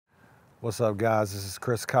What's up, guys? This is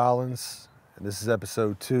Chris Collins, and this is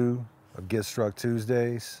episode 2 of Get Struck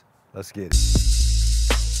Tuesdays. Let's get it.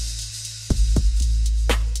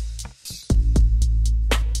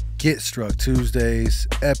 Get Struck Tuesdays,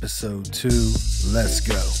 episode 2. Let's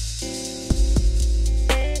go.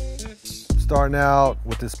 Starting out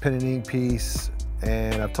with this pen and ink piece,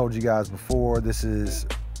 and I've told you guys before, this is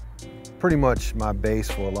pretty much my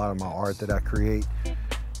base for a lot of my art that I create.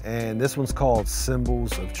 And this one's called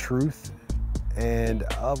Symbols of Truth. And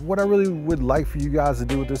what I really would like for you guys to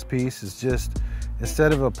do with this piece is just,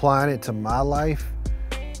 instead of applying it to my life,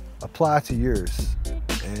 apply it to yours.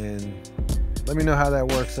 And let me know how that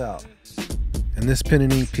works out. In this pen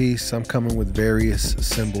and ink piece, I'm coming with various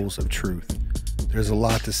symbols of truth. There's a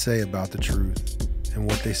lot to say about the truth, and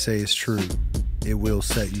what they say is true. It will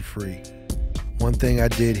set you free. One thing I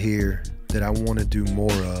did here that I want to do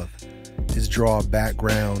more of is draw a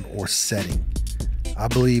background or setting. I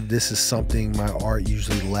believe this is something my art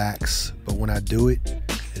usually lacks, but when I do it,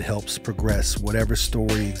 it helps progress whatever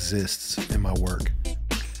story exists in my work.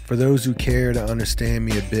 For those who care to understand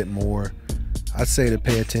me a bit more, I'd say to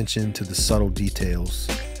pay attention to the subtle details.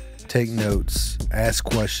 Take notes, ask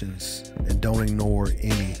questions, and don't ignore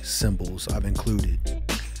any symbols I've included.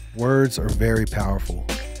 Words are very powerful,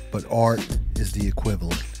 but art is the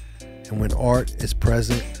equivalent. And when art is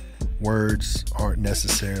present, words aren't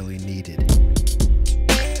necessarily needed.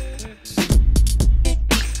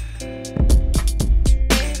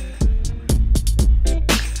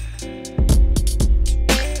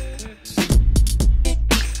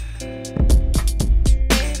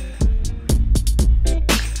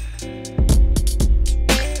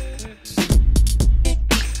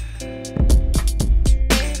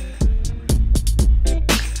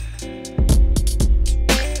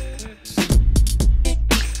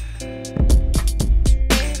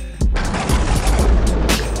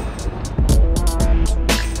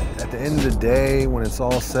 Day when it's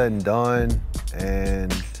all said and done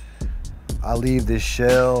and I leave this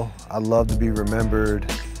shell, I'd love to be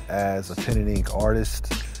remembered as a pen and ink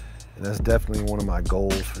artist, and that's definitely one of my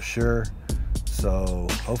goals for sure. So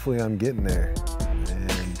hopefully I'm getting there,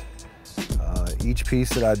 and each piece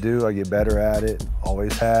that I do, I get better at it,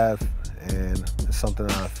 always have, and it's something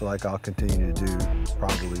I feel like I'll continue to do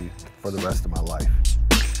probably for the rest of my life.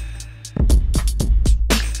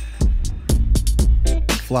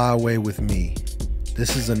 Fly away with me.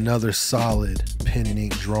 This is another solid pen and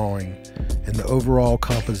ink drawing, and the overall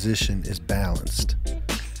composition is balanced.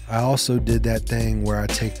 I also did that thing where I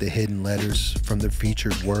take the hidden letters from the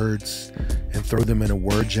featured words and throw them in a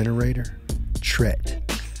word generator. Tret,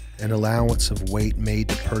 an allowance of weight made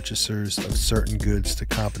to purchasers of certain goods to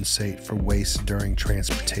compensate for waste during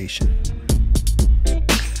transportation.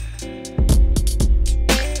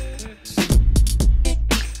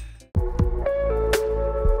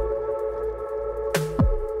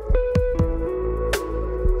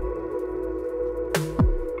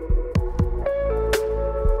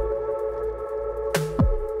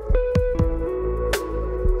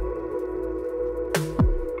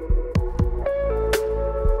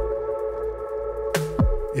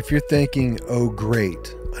 If you're thinking, oh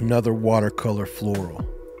great, another watercolor floral,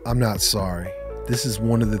 I'm not sorry. This is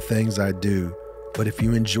one of the things I do, but if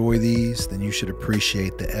you enjoy these, then you should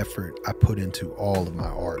appreciate the effort I put into all of my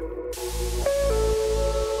art.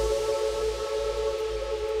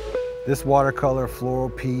 This watercolor floral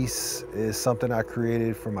piece is something I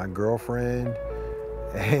created for my girlfriend,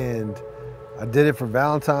 and I did it for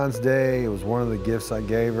Valentine's Day. It was one of the gifts I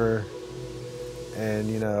gave her. And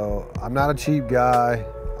you know, I'm not a cheap guy.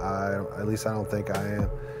 At least I don't think I am.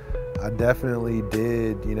 I definitely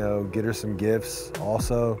did, you know, get her some gifts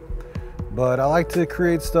also. But I like to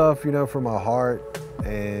create stuff, you know, from my heart,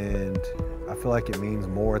 and I feel like it means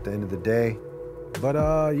more at the end of the day. But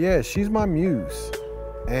yeah, she's my muse.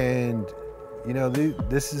 And, you know,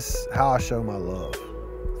 this is how I show my love,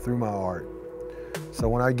 through my art. So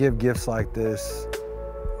when I give gifts like this,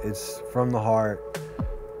 it's from the heart.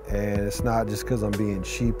 And it's not just because I'm being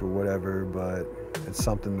cheap or whatever, but it's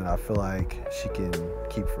something that I feel like she can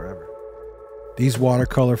keep forever. These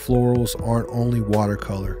watercolor florals aren't only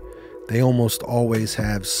watercolor. They almost always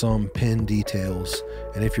have some pen details.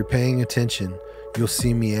 And if you're paying attention, you'll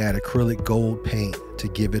see me add acrylic gold paint to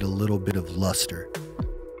give it a little bit of luster.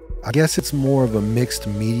 I guess it's more of a mixed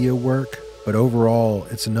media work, but overall,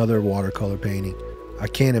 it's another watercolor painting. I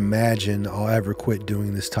can't imagine I'll ever quit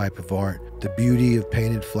doing this type of art. The beauty of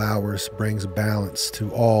painted flowers brings balance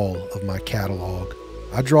to all of my catalog.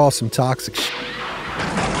 I draw some toxic shit.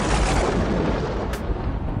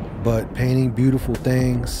 But painting beautiful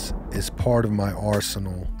things is part of my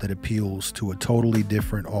arsenal that appeals to a totally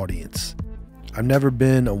different audience. I've never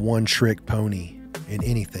been a one-trick pony in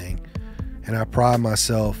anything, and I pride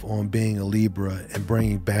myself on being a Libra and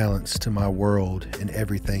bringing balance to my world and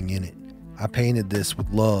everything in it. I painted this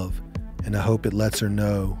with love, and I hope it lets her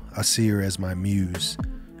know I see her as my muse,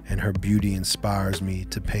 and her beauty inspires me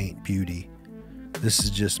to paint beauty. This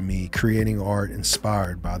is just me creating art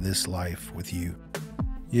inspired by this life with you.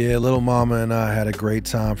 Yeah, little mama and I had a great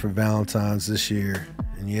time for Valentine's this year.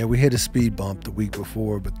 And yeah, we hit a speed bump the week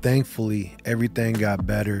before, but thankfully everything got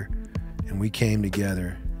better and we came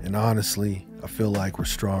together. And honestly, I feel like we're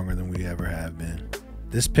stronger than we ever have been.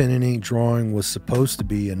 This pen and ink drawing was supposed to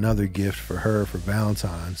be another gift for her for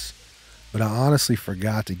Valentine's, but I honestly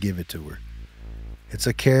forgot to give it to her. It's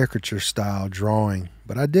a caricature style drawing,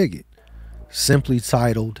 but I dig it. Simply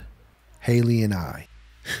titled, Haley and I.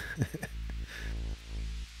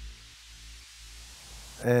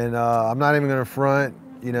 And I'm not even gonna front,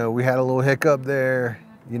 you know, we had a little hiccup there,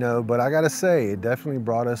 you know, but I gotta say, it definitely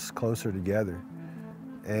brought us closer together.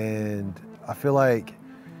 And I feel like,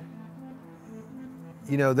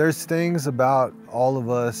 you know, there's things about all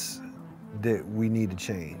of us that we need to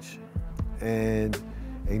change. And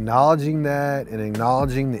acknowledging that and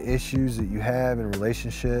acknowledging the issues that you have in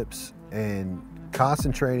relationships and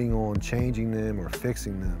concentrating on changing them or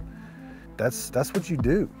fixing them, that's what you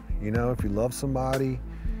do. You know, if you love somebody,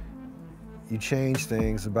 you change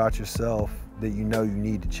things about yourself that you know you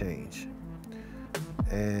need to change.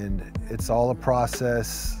 And it's all a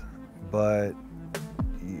process, but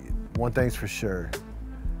one thing's for sure.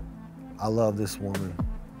 I love this woman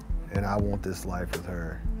and I want this life with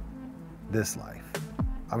her. This life.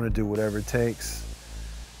 I'm gonna do whatever it takes.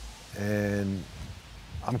 And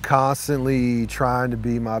I'm constantly trying to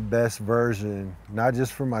be my best version, not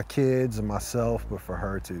just for my kids and myself, but for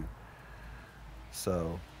her too.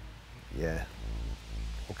 So, yeah,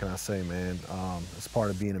 what can I say, man? It's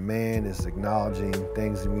part of being a man is acknowledging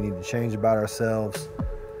things that we need to change about ourselves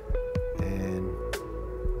and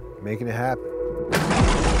making it happen.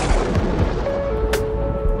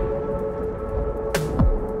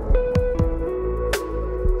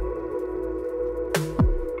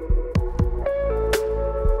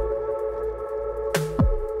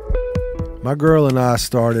 My girl and I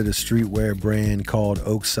started a streetwear brand called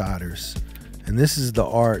Oaksiders, and this is the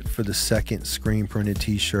art for the second screen printed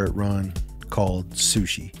t-shirt run called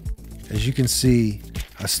Sushi. As you can see,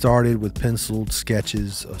 I started with penciled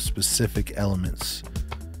sketches of specific elements.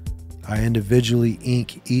 I individually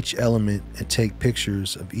ink each element and take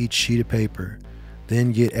pictures of each sheet of paper,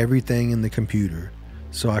 then get everything in the computer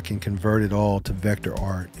so I can convert it all to vector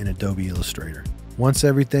art in Adobe Illustrator. Once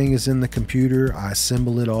everything is in the computer, I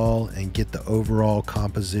assemble it all and get the overall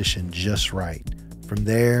composition just right. From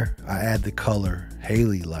there, I add the color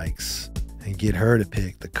Haley likes and get her to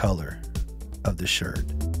pick the color of the shirt.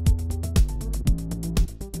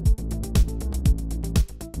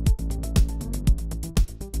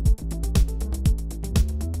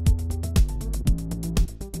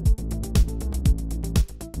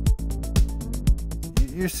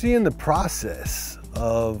 You're seeing the process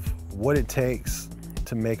of what it takes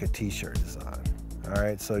to make a t-shirt design. All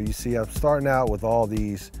right, so you see I'm starting out with all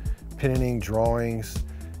these pen and ink drawings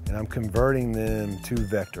and I'm converting them to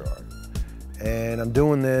vector art. And I'm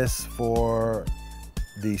doing this for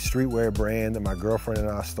the streetwear brand that my girlfriend and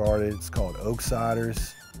I started. It's called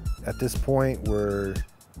Oaksiders. At this point, we're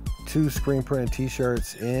 2 screen printed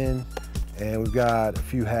t-shirts in and we've got a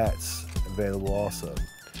few hats available also.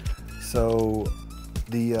 So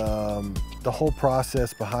the whole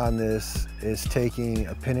process behind this is taking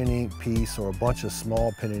a pen and ink piece or a bunch of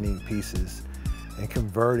small pen and ink pieces and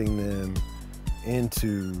converting them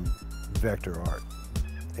into vector art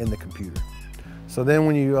in the computer. So then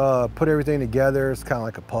when you put everything together, it's kind of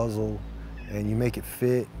like a puzzle and you make it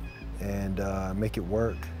fit and make it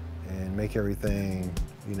work and make everything,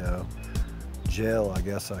 you know, gel, I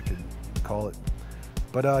guess I could call it.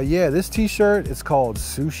 But yeah, this t-shirt is called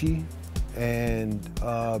Sushi. And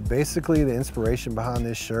basically the inspiration behind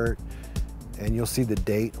this shirt, and you'll see the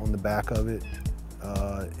date on the back of it,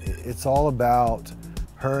 it's all about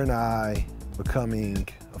her and I becoming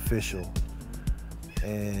official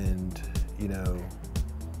and, you know,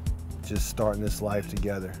 just starting this life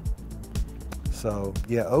together. So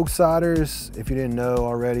yeah, Oaksiders, if you didn't know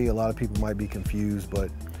already, a lot of people might be confused, but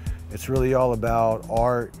it's really all about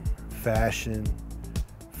art, fashion,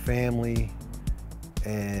 family,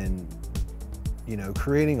 and you know,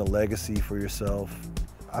 creating a legacy for yourself.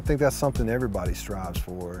 I think that's something everybody strives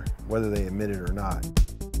for, whether they admit it or not.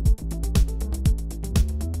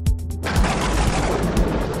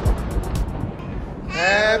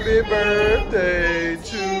 Happy birthday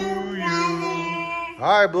to you.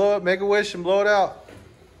 All right, blow it. Make a wish and blow it out.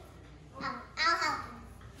 I'll help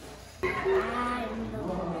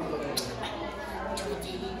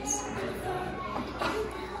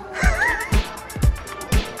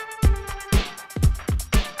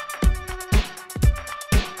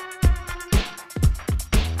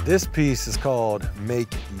This piece is called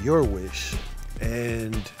Make Your Wish,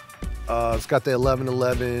 and it's got the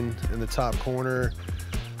 1111 in the top corner.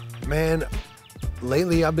 Man,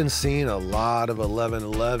 lately I've been seeing a lot of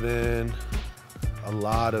 1111, a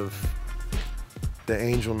lot of the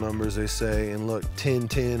angel numbers they say, and look,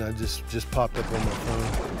 1010, I just popped up on my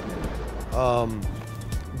phone.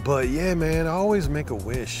 But yeah, man, I always make a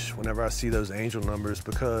wish whenever I see those angel numbers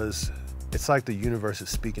because it's like the universe is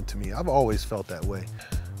speaking to me. I've always felt that way.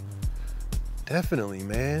 Definitely,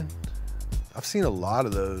 man. I've seen a lot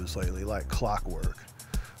of those lately, like clockwork,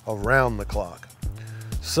 around the clock.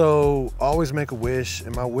 So always make a wish,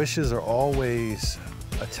 and my wishes are always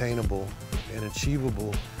attainable and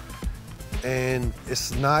achievable. And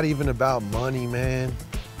it's not even about money, man.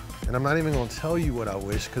 And I'm not even gonna tell you what I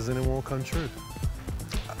wish because then it won't come true.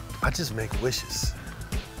 I just make wishes.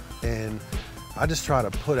 And I just try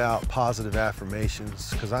to put out positive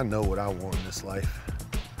affirmations because I know what I want in this life.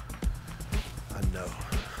 I know.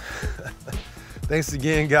 Thanks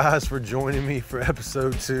again, guys, for joining me for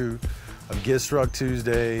episode 2 of Get Struck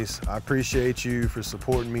Tuesdays. I appreciate you for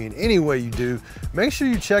supporting me in any way you do. Make sure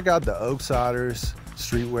you check out the Oaksiders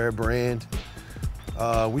streetwear brand.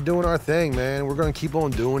 We doing our thing, man. We're gonna keep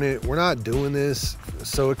on doing it. We're not doing this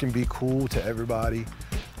so it can be cool to everybody.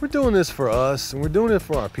 We're doing this for us, and we're doing it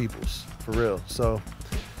for our peoples, for real. So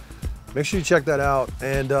make sure you check that out,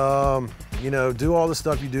 and you know, do all the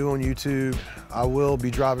stuff you do on YouTube. I will be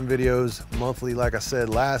dropping videos monthly, like I said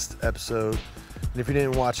last episode. And if you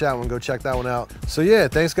didn't watch that one, go check that one out. So yeah,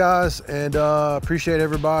 thanks guys, and appreciate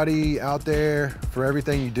everybody out there for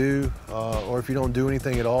everything you do. Or if you don't do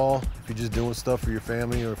anything at all, if you're just doing stuff for your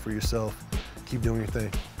family or for yourself, keep doing your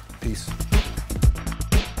thing. Peace.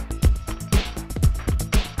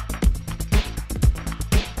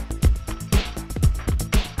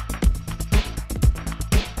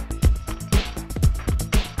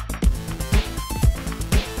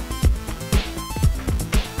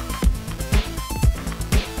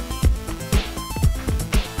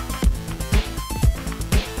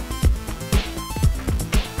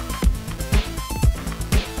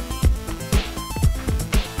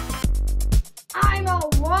 I'm a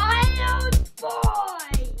wild boy!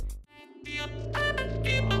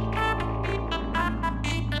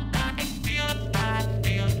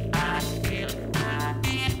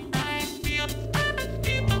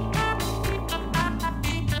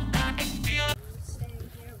 Staying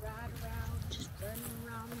here right around, just running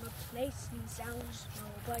around the place and sounds.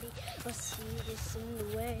 Nobody will see this in the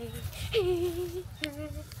way.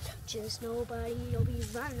 Just nobody will be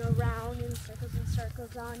running around in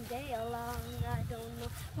circles on day long. I don't know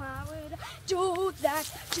why would I do that.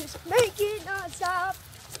 Just make it not stop.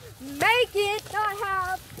 Make it not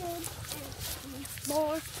happen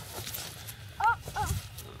anymore.